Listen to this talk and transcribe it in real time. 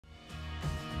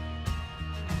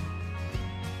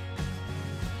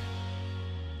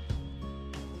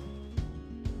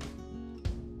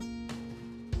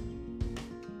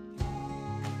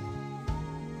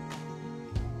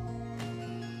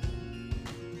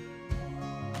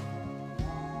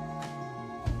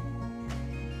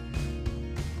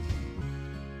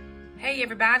Hey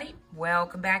everybody,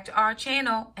 welcome back to our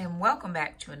channel and welcome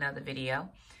back to another video.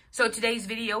 So today's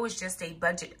video is just a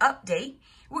budget update.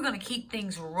 We're going to keep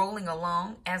things rolling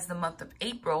along as the month of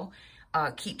April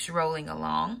keeps rolling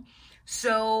along.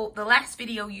 So the last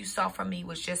video you saw from me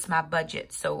was just my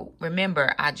budget. So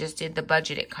remember, I just did the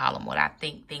budgeted column, what I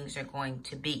think things are going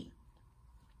to be.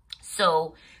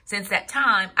 So since that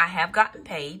time, I have gotten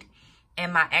paid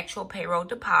and my actual payroll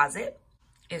deposit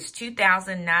is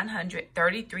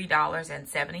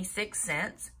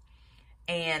 $2,933.76.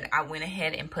 And I went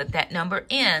ahead and put that number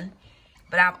in,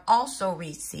 but I've also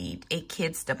received a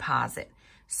kid's deposit.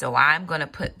 So I'm going to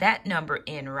put that number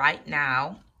in right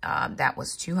now. That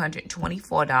was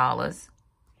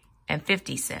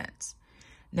 $224.50.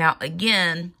 Now,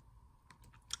 again,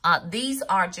 these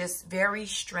are just very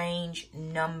strange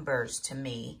numbers to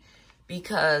me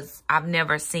because I've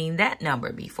never seen that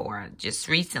number before. I just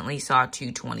recently saw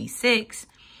 226,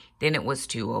 then it was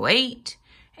 208.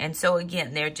 And so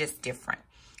again, they're just different.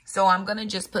 So I'm going to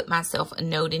just put myself a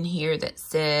note in here that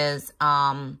says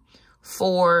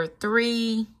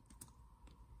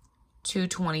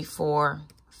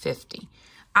 224.50.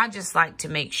 I just like to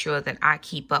make sure that I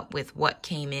keep up with what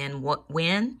came in,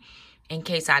 when, in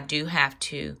case I do have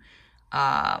to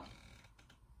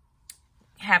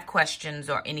have questions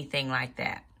or anything like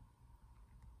that.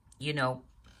 You know,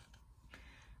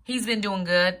 he's been doing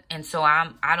good, and so I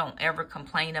don't ever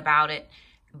complain about it.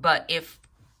 But if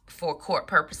for court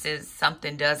purposes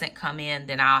something doesn't come in,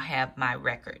 then I'll have my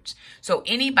records. So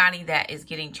anybody that is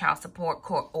getting child support,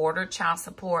 court-ordered child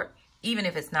support, even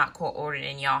if it's not court-ordered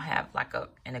and y'all have like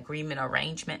an agreement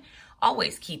arrangement,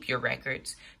 always keep your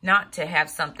records. Not to have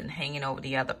something hanging over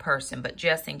the other person, but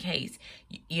just in case,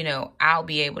 you know, I'll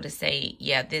be able to say,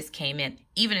 yeah, this came in.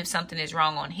 Even if something is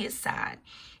wrong on his side,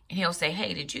 and he'll say,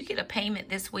 hey, did you get a payment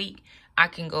this week? I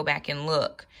can go back and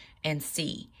look and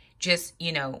see. Just,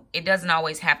 you know, it doesn't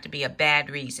always have to be a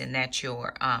bad reason that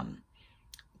you're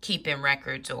keeping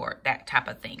records or that type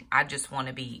of thing. I just want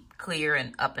to be clear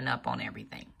and up on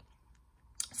everything.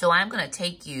 So I'm going to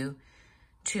take you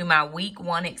to my week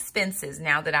 1 expenses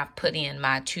now that I've put in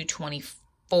my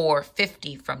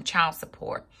 $224.50 from child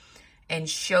support and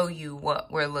show you what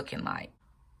we're looking like.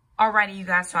 Alrighty, you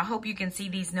guys, so I hope you can see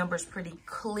these numbers pretty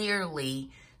clearly.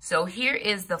 So here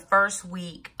is the first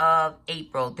week of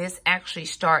April. This actually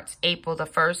starts April the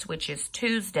 1st, which is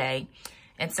Tuesday.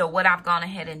 And so what I've gone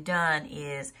ahead and done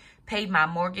is paid my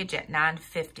mortgage at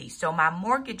 $950. So my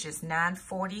mortgage is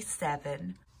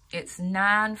 $947. It's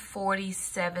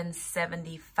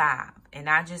 $947.75, and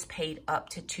I just paid up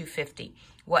to $250.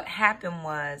 What happened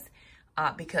was,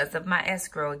 because of my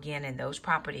escrow again and those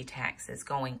property taxes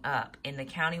going up in the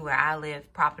county where I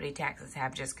live, property taxes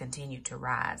have just continued to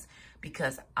rise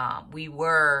because we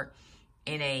were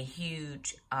in a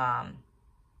huge,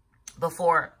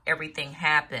 before everything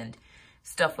happened,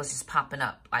 stuff was just popping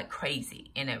up like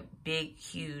crazy in a big,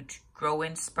 huge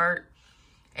growing spurt.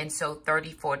 And so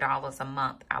 $34 a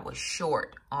month I was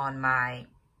short on my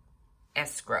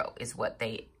escrow is what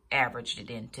they averaged it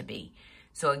in to be.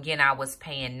 So again, I was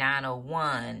paying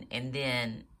 $901, and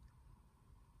then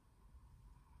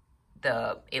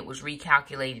it was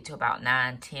recalculated to about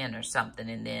 $910 or something,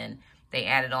 and then they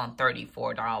added on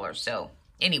 $34. So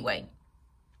anyway,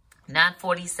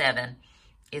 $947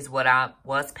 is what I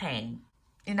was paying.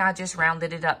 And I just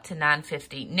rounded it up to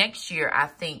 $950. Next year, I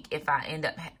think if I end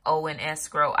up owing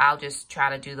escrow, I'll just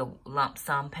try to do the lump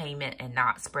sum payment and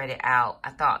not spread it out. I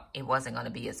thought it wasn't going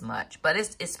to be as much, but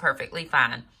it's perfectly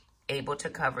fine. Able to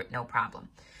cover it, no problem.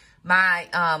 My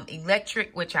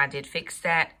electric, which I did fix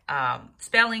that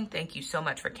spelling. Thank you so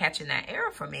much for catching that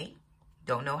error for me.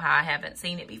 Don't know how I haven't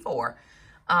seen it before.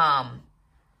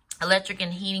 Electric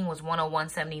and heating was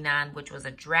 $101.79, which was a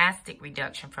drastic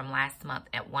reduction from last month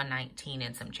at $119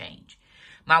 and some change.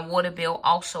 My water bill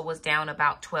also was down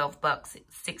about $12 at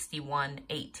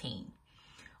 $61.18.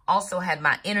 Also had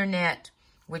my internet,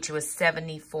 which was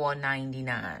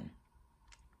 $74.99.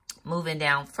 Moving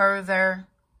down further.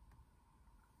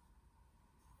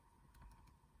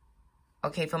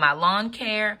 Okay, for my lawn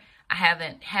care, I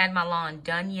haven't had my lawn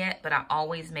done yet, but I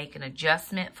always make an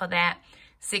adjustment for that.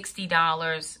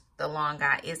 $60. The lawn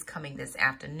guy is coming this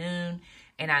afternoon,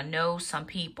 and I know some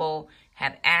people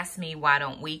have asked me, why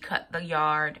don't we cut the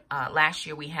yard? Last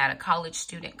year we had a college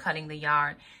student cutting the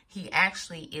yard. He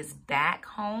actually is back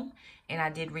home, and I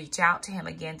did reach out to him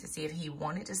again to see if he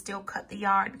wanted to still cut the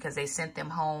yard because they sent them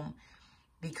home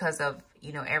because of,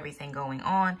 you know, everything going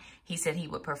on. He said he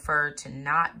would prefer to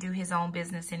not do his own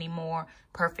business anymore.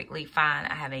 Perfectly fine.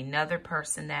 I have another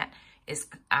person that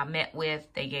I met with.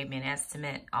 They gave me an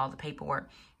estimate, all the paperwork.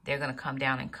 they're going to come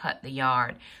down and cut the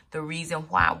yard. The reason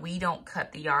why we don't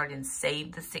cut the yard and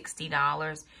save the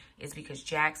 $60 is because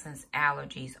Jackson's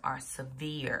allergies are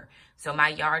severe. So my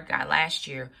yard guy last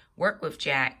year worked with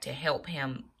Jack to help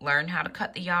him learn how to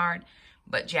cut the yard,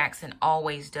 but Jackson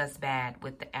always does bad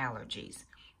with the allergies.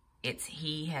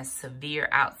 He has severe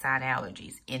outside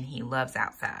allergies, and he loves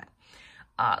outside.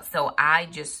 So I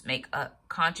just make a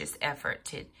conscious effort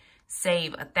to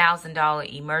save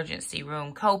 $1,000 emergency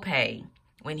room copay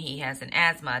when he has an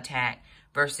asthma attack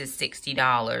versus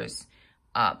 $60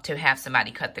 to have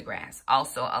somebody cut the grass.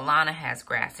 Also, Alana has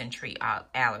grass and tree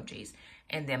allergies,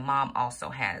 and then Mom also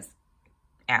has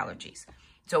allergies.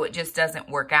 So it just doesn't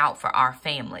work out for our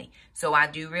family. So I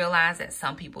do realize that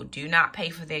some people do not pay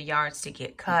for their yards to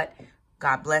get cut.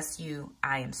 God bless you.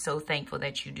 I am so thankful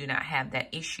that you do not have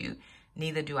that issue.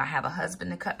 Neither do I have a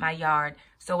husband to cut my yard,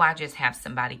 so I just have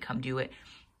somebody come do it.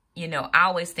 You know, I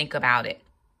always think about it.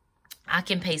 I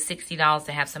can pay $60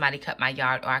 to have somebody cut my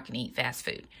yard, or I can eat fast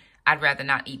food. I'd rather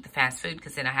not eat the fast food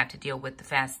because then I have to deal with the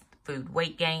fast food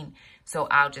weight gain. So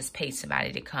I'll just pay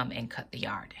somebody to come and cut the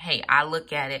yard. Hey, I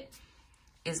look at it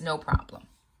as no problem.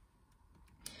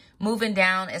 Moving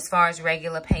down as far as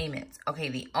regular payments. Okay,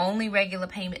 the only regular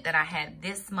payment that I had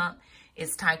this month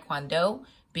is Taekwondo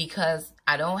because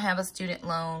I don't have a student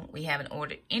loan. We haven't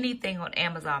ordered anything on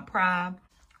Amazon Prime.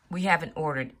 I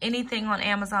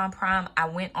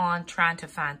went on trying to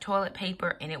find toilet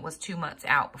paper, and it was 2 months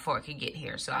out before it could get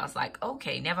here. So I was like,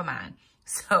 okay, never mind.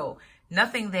 So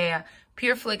nothing there.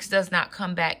 PureFlix does not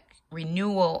come back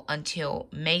renewal until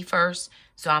May 1st.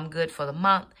 So I'm good for the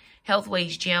month.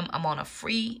 Healthways Gym, I'm on a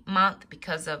free month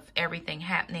because of everything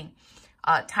happening.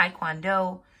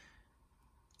 Taekwondo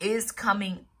is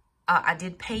coming. I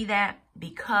did pay that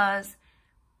because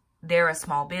they're a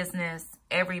small business.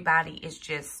 Everybody is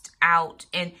just out.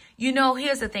 And, you know,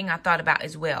 here's the thing I thought about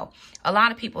as well. A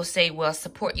lot of people say, well,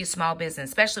 support your small business,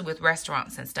 especially with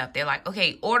restaurants and stuff. They're like,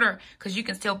 okay, order, because you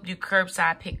can still do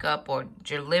curbside pickup or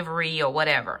delivery or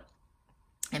whatever.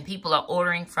 And people are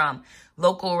ordering from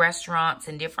local restaurants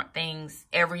and different things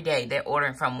every day. They're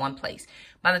ordering from one place.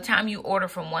 By the time you order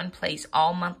from one place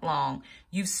all month long,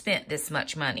 you've spent this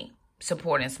much money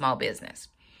supporting small business.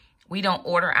 We don't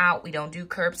order out. We don't do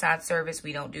curbside service.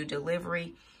 We don't do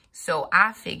delivery. So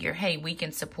I figure, hey, we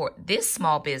can support this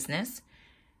small business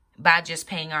by just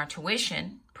paying our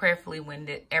tuition. Prayerfully, when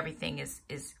everything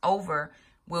is over,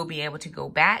 we'll be able to go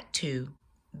back to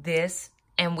this,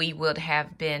 and we would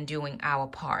have been doing our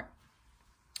part.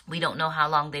 We don't know how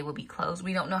long they will be closed.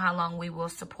 We don't know how long we will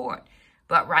support.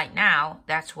 But right now,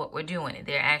 that's what we're doing.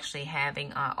 They're actually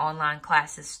having online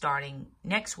classes starting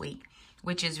next week,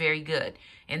 which is very good.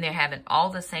 And they're having all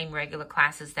the same regular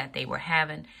classes that they were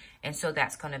having. And so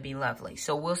that's going to be lovely.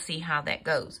 So we'll see how that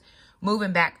goes.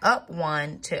 Moving back up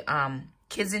one to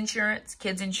kids insurance.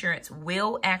 Kids insurance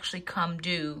will actually come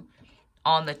due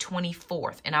on the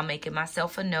 24th. And I'm making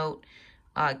myself a note.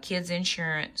 Kids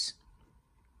insurance.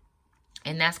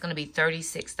 And that's going to be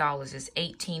 $36. It's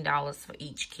 $18 for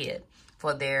each kid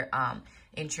for their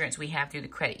insurance we have through the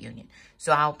credit union.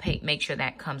 So I'll make sure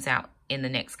that comes out in the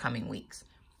next coming weeks.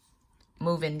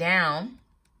 Moving down.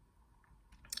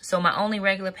 So my only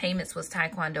regular payments was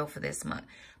Taekwondo for this month.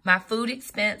 My food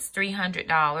expense,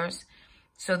 $300.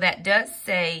 So that does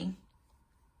say,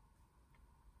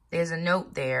 there's a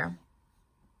note there.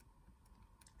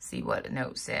 See what the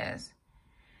note says.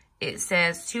 It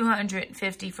says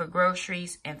 $250 for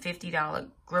groceries and $50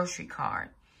 grocery card.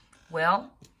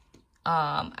 Well,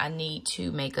 I need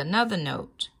to make another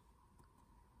note.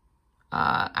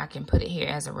 I can put it here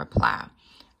as a reply.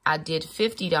 I did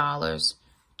 $50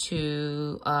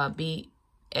 to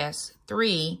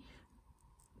BS3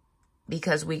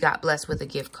 because we got blessed with a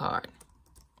gift card.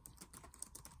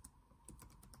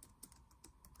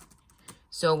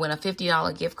 So when a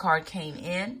 $50 gift card came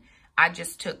in, I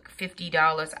just took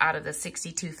 $50 out of the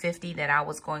 $62.50 that I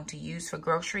was going to use for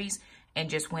groceries and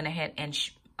just went ahead and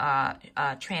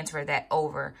transferred that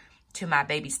over to my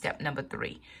baby step number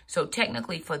 3. So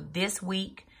technically for this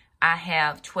week, I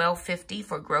have $12.50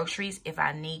 for groceries if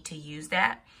I need to use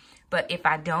that. But if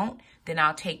I don't, then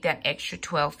I'll take that extra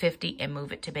 $12.50 and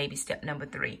move it to baby step number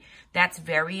 3. That's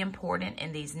very important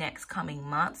in these next coming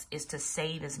months, is to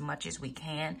save as much as we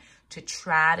can to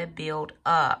try to build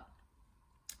up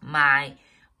my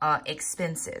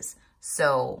expenses.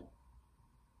 So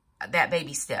that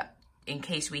baby step, in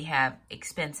case we have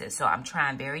expenses. So I'm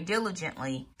trying very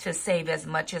diligently to save as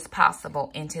much as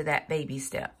possible into that baby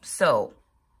step. So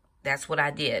that's what I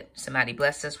did. Somebody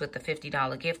blessed us with the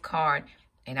 $50 gift card,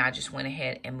 and I just went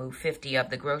ahead and moved $50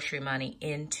 of the grocery money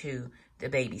into the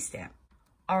baby step.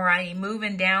 All right,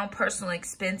 moving down, personal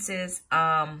expenses.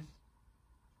 Hair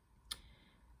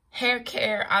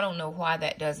care, I don't know why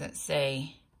that doesn't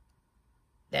say.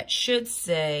 That should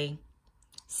say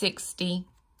 60.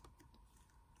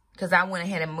 Because I went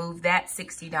ahead and moved that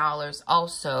 $60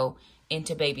 also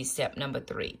into baby step number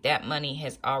 3. That money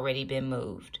has already been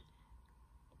moved.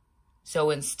 So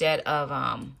instead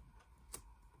of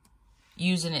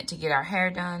using it to get our hair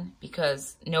done,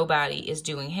 because nobody is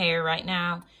doing hair right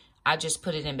now, I just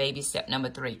put it in baby step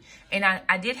number 3. And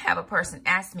I did have a person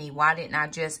ask me, why didn't I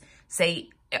just say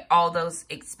all those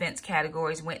expense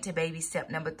categories went to baby step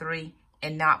number 3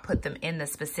 and not put them in the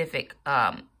specific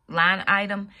line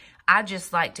item? I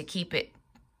just like to keep it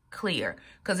clear.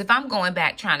 Because if I'm going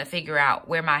back trying to figure out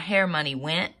where my hair money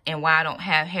went and why I don't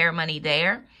have hair money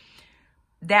there,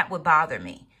 that would bother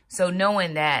me. So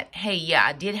knowing that, hey, yeah,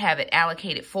 I did have it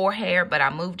allocated for hair, but I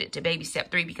moved it to baby step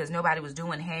 3 because nobody was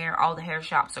doing hair. All the hair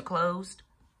shops are closed.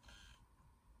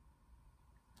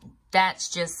 That's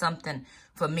just something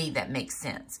for me that makes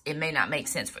sense. It may not make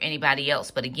sense for anybody else,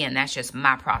 but again, that's just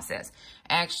my process.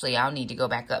 Actually, I'll need to go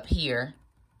back up here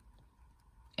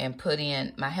and put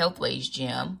in my Healthways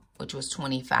gym, which was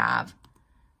 $25.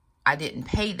 I didn't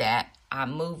pay that. I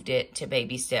moved it to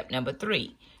baby step number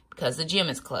 3 because the gym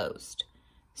is closed.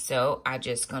 So I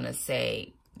just gonna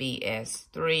say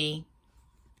BS3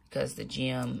 because the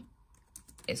gym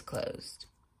is closed.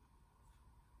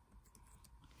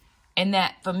 And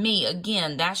that, for me,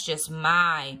 again, that's just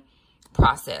my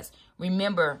process.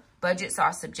 Remember, budgets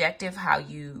are subjective. How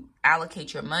you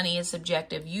allocate your money is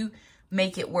subjective. You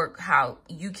make it work how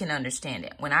you can understand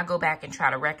it. When I go back and try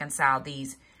to reconcile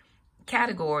these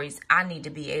categories, I need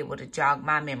to be able to jog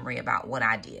my memory about what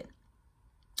I did.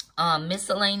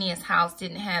 Miscellaneous house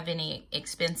didn't have any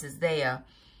expenses there.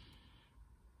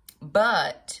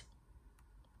 But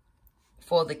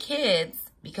for the kids,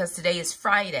 because today is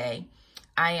Friday,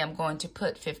 I am going to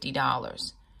put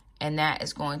 $50. And that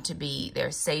is going to be their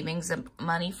savings of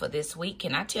money for this week.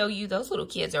 Can I tell you, those little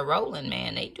kids are rolling,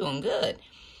 man. They doing good.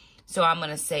 So I'm going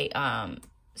to say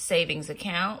savings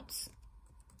accounts.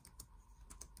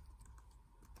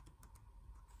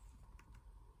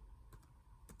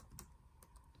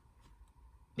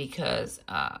 Because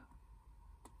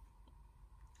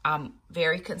I'm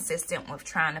very consistent with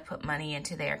trying to put money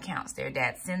into their accounts. Their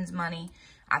dad sends money.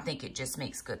 I think it just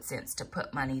makes good sense to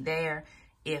put money there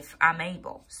if I'm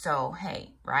able. So,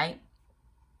 hey, right?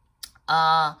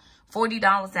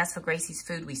 $40, that's for Gracie's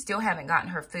food. We still haven't gotten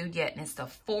her food yet, and it's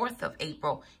the 4th of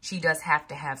April. She does have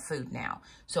to have food now.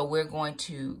 So we're going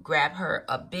to grab her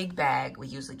a big bag. We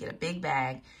usually get a big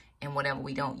bag, and whatever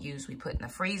we don't use, we put in the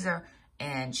freezer,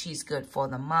 and she's good for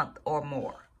the month or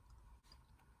more.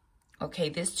 Okay,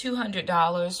 this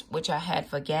 $200, which I had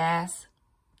for gas,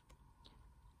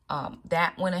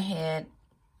 that went ahead,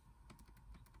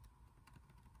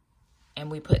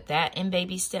 and we put that in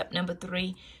baby step number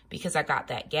 3 because I got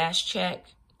that gas check,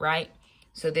 right?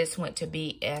 So this went to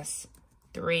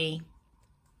BS3.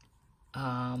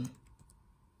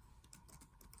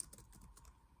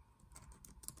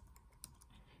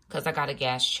 Because I got a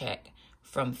gas check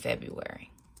from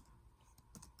February.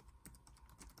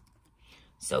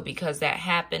 So because that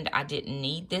happened, I didn't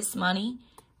need this money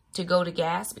to go to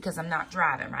gas because I'm not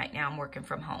driving right now. I'm working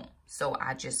from home. So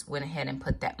I just went ahead and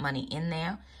put that money in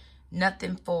there.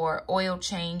 Nothing for oil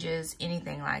changes,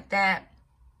 anything like that.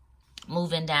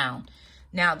 Moving down.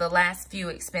 Now, the last few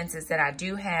expenses that I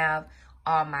do have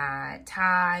are my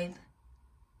tithe.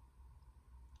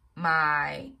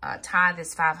 My tithe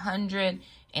is $500.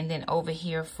 And then over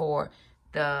here for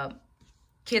the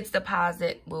kids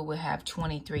deposit, we will have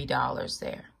 $23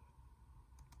 there.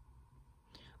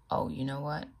 Oh, you know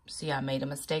what? See, I made a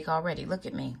mistake already. Look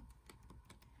at me.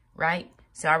 Right?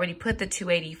 So I already put the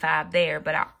 $285 there,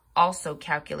 but I also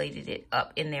calculated it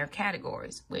up in their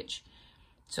categories,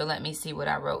 so let me see what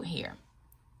I wrote here.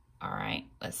 All right,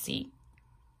 let's see.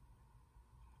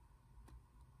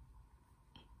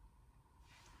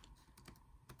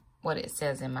 What it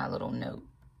says in my little note.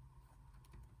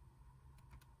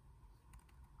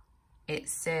 It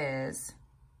says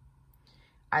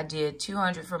I did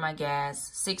 $200 for my gas,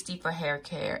 $60 for hair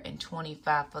care, and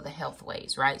 $25 for the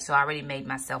Healthways, right? So I already made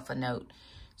myself a note.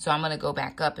 So I'm going to go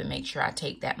back up and make sure I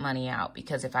take that money out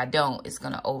because if I don't, it's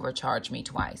going to overcharge me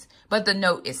twice. But the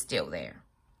note is still there.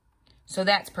 So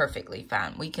that's perfectly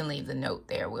fine. We can leave the note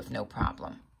there with no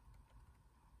problem.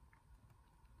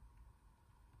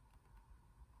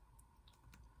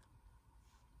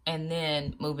 And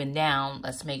then moving down,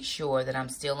 let's make sure that I'm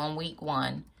still on week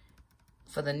 1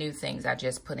 for the new things. I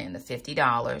just put in the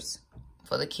 $50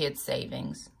 for the kids'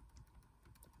 savings.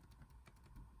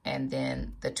 and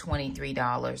then the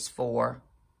 $23 for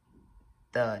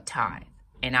the tithe.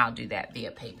 And I'll do that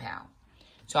via PayPal.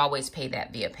 So I always pay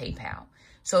that via PayPal.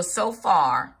 So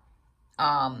far,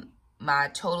 my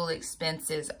total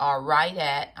expenses are right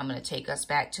at, I'm going to take us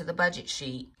back to the budget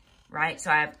sheet, right?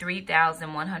 So I have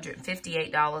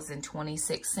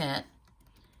 $3,158.26.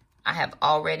 I have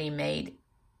already made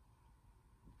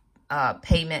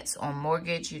payments on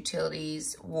mortgage,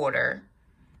 utilities, water.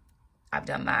 I've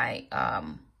done my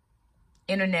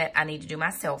internet. I need to do my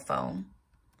cell phone.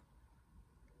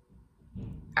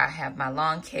 I have my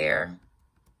lawn care.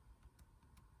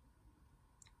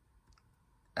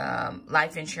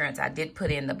 Life insurance, I did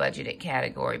put in the budgeted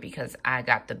category because I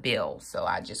got the bill. So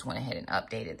I just went ahead and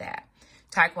updated that.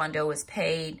 Taekwondo is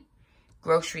paid.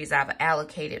 Groceries I've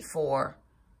allocated for.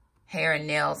 Hair and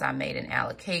nails I made an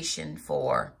allocation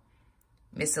for.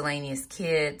 Miscellaneous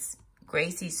kids.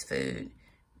 Gracie's food.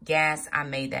 Gas, I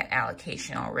made that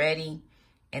allocation already.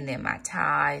 And then my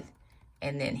tithe.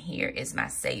 And then here is my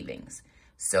savings.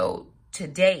 So to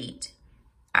date,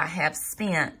 I have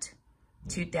spent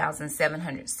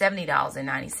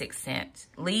 $2,770.96,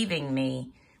 leaving me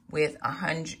with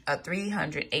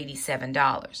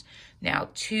 $387. Now,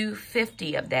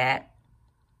 $250 of that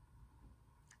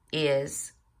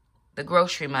is the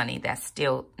grocery money. That's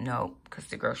still, no, because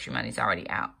the grocery money is already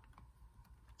out.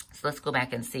 So let's go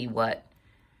back and see what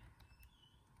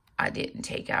I didn't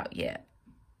take out yet.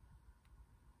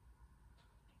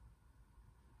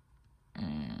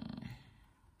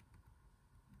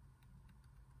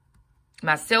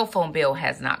 My cell phone bill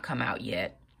has not come out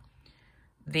yet.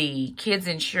 The kids'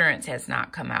 insurance has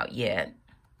not come out yet.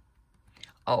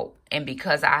 Oh, and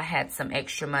because I had some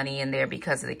extra money in there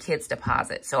because of the kids'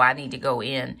 deposit. So I need to go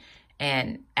in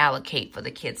and allocate for the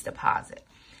kids' deposit.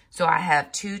 So I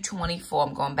have $224.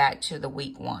 I'm going back to the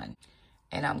week 1.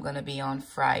 And I'm going to be on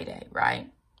Friday,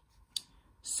 right?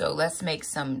 So let's make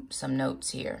some notes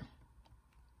here.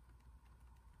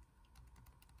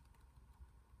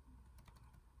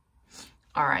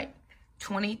 All right,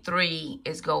 23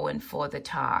 is going for the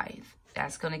tithe.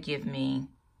 That's going to give me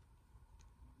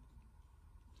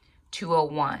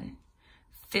 201.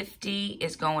 50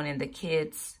 is going in the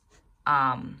kids'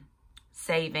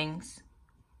 savings.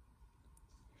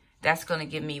 That's going to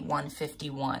give me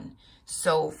 151.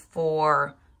 So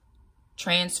for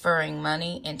transferring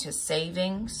money into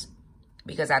savings,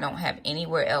 because I don't have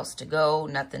anywhere else to go,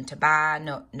 nothing to buy,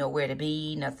 nowhere to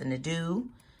be, nothing to do,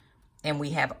 and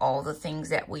we have all the things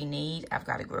that we need. I've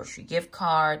got a grocery gift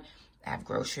card. I have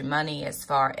grocery money as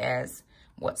far as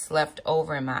what's left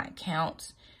over in my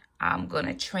accounts. I'm going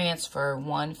to transfer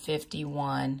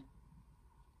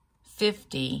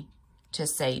 $151.50 to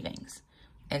savings.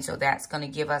 And so that's going to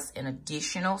give us an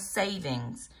additional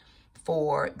savings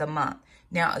for the month.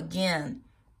 Now, again,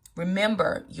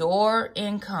 remember, your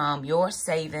income, your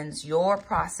savings, your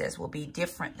process will be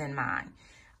different than mine.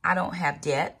 I don't have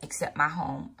debt except my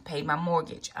home. I paid my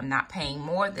mortgage. I'm not paying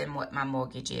more than what my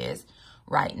mortgage is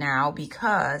right now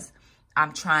because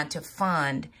I'm trying to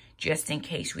fund just in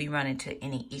case we run into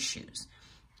any issues.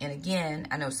 And again,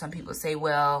 I know some people say,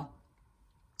 well,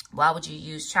 why would you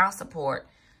use child support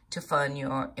to fund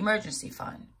your emergency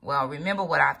fund? Well, remember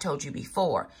what I've told you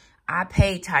before. I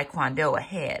pay Taekwondo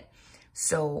ahead.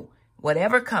 So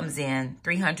whatever comes in,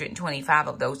 325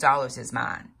 of those dollars is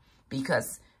mine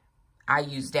because I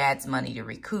use Dad's money to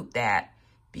recoup that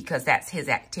because that's his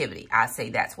activity. I say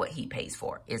that's what he pays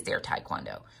for, is their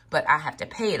Taekwondo. But I have to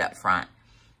pay it up front,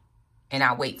 and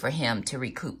I wait for him to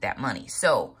recoup that money.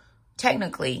 So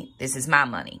technically, this is my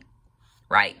money,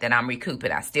 right, that I'm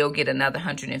recouping. I still get another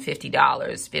 $150,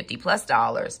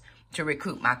 $50+ to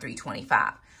recoup my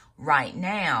 $325. Right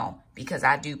now, because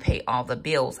I do pay all the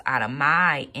bills out of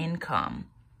my income,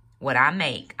 what I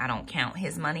make, I don't count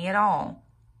his money at all.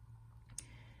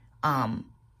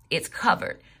 It's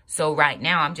covered. So right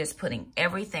now I'm just putting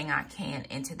everything I can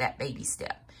into that baby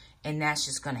step. And that's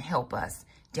just going to help us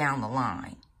down the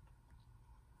line.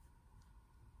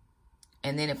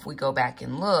 And then if we go back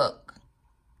and look,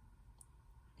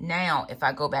 now if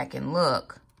I go back and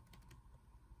look,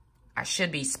 I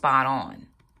should be spot on.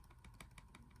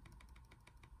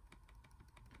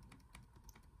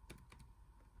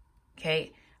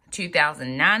 Okay,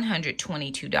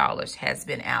 $2,922 has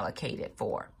been allocated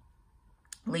for,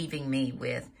 leaving me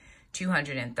with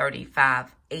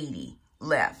 $235.80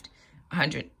 left.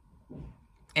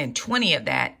 $120 of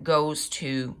that goes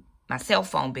to my cell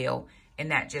phone bill, and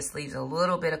that just leaves a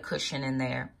little bit of cushion in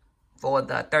there for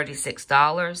the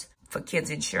 $36 for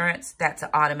kids insurance. That's an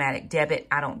automatic debit.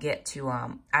 I don't get to,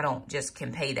 I don't just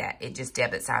can pay that. It just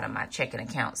debits out of my checking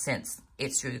account since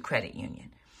it's through the credit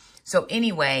union. So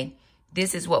anyway,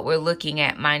 this is what we're looking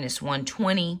at, minus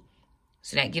 120.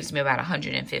 So that gives me about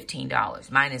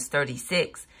 $115. Minus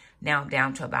 36. Now I'm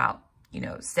down to about,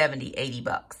 70, 80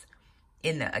 bucks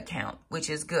in the account, which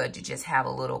is good to just have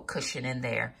a little cushion in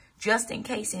there just in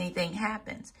case anything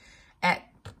happens. At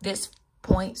this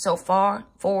point so far,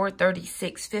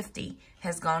 $436.50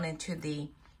 has gone into the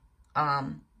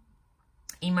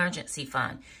emergency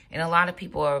fund. And a lot of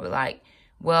people are like,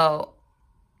 well,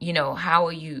 how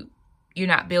are you're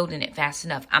not building it fast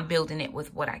enough. I'm building it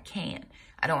with what I can.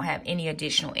 I don't have any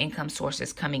additional income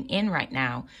sources coming in right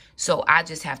now. So I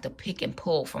just have to pick and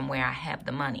pull from where I have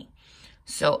the money.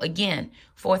 So again,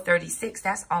 $436,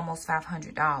 that's almost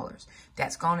 $500.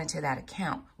 That's gone into that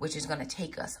account, which is going to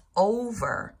take us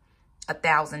over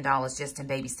 $1,000 just in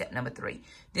baby step number 3.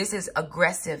 This is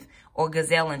aggressive or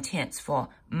gazelle intense for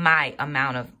my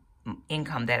amount of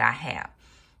income that I have.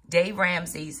 Dave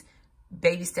Ramsey's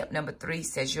baby step number 3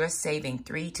 says you're saving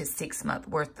 3 to 6 months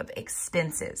worth of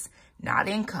expenses, not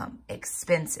income,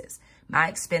 expenses. My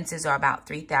expenses are about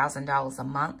 $3,000 a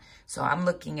month. So I'm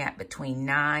looking at between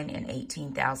 $9,000 and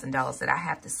 $18,000 that I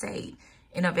have to save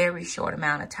in a very short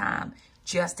amount of time,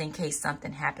 just in case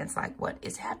something happens like what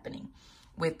is happening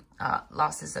with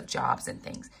losses of jobs and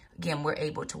things. Again, we're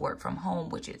able to work from home,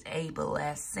 which is a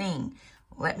blessing.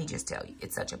 Let me just tell you,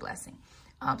 it's such a blessing.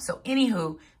 So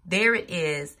anywho, there it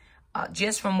is.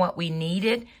 Just from what we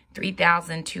needed,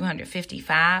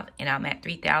 $3,255, and I'm at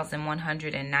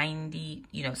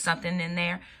 $3,190, something in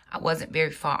there. I wasn't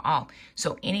very far off.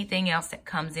 So anything else that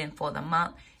comes in for the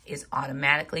month is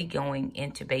automatically going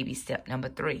into baby step number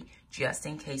 3, just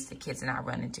in case the kids and I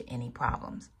run into any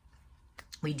problems.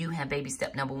 We do have baby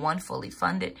step number 1 fully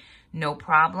funded, no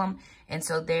problem. And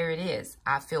so there it is.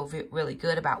 I feel really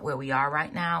good about where we are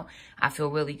right now. I feel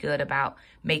really good about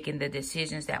making the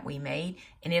decisions that we made.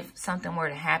 And if something were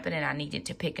to happen and I needed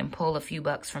to pick and pull a few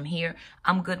bucks from here,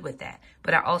 I'm good with that.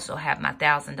 But I also have my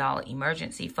 $1,000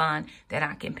 emergency fund that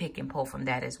I can pick and pull from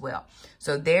that as well.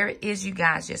 So there it is, you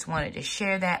guys. Just wanted to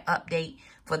share that update.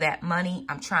 For that money,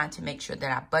 I'm trying to make sure that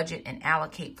I budget and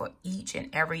allocate for each and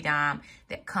every dime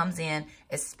that comes in,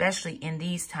 especially in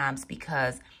these times,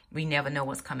 because we never know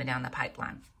what's coming down the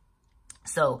pipeline.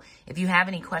 So if you have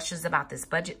any questions about this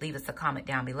budget, leave us a comment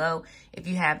down below. If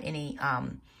you have any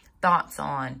thoughts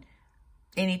on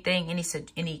anything,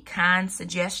 any kind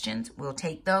suggestions, we'll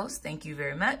take those. Thank you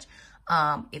very much.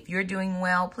 If you're doing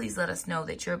well, please let us know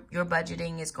that your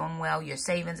budgeting is going well, your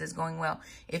savings is going well.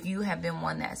 If you have been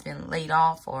one that's been laid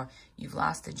off or you've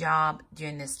lost a job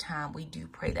during this time, we do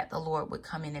pray that the Lord would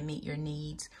come in and meet your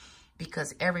needs,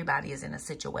 because everybody is in a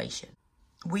situation.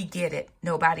 We get it.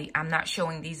 I'm not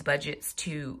showing these budgets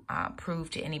to prove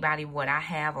to anybody what I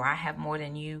have or I have more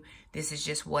than you. This is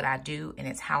just what I do, and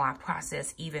it's how I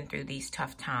process even through these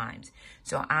tough times.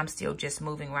 So I'm still just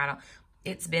moving right on.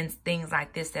 It's been things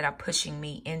like this that are pushing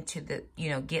me into the,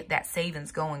 get that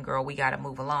savings going, girl. We got to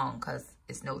move along, because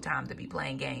it's no time to be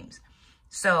playing games.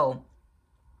 So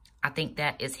I think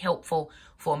that is helpful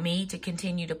for me to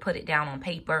continue to put it down on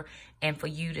paper and for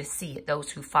you to see it,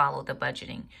 those who follow the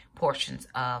budgeting portions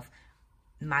of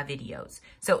my videos.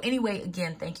 So anyway,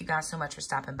 again, thank you guys so much for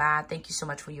stopping by. Thank you so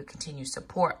much for your continued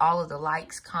support. All of the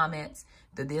likes, comments,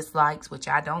 the dislikes, which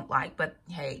I don't like, but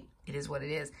hey, it is what it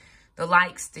is. The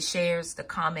likes, the shares, the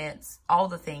comments, all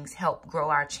the things help grow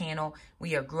our channel.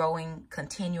 We are growing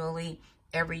continually.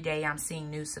 Every day I'm seeing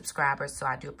new subscribers, so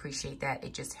I do appreciate that.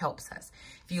 It just helps us.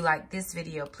 If you like this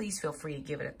video, please feel free to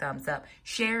give it a thumbs up.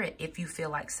 Share it if you feel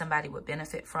like somebody would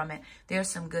benefit from it. There's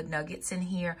some good nuggets in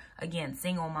here. Again,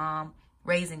 single mom,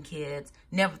 raising kids.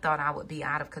 Never thought I would be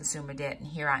out of consumer debt, and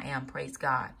here I am, praise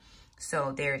God.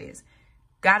 So there it is.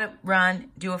 Got to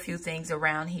run, do a few things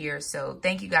around here. So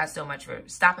thank you guys so much for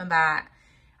stopping by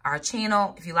our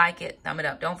channel. If you like it, thumb it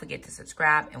up. Don't forget to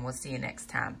subscribe, and we'll see you next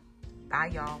time.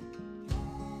 Bye, y'all.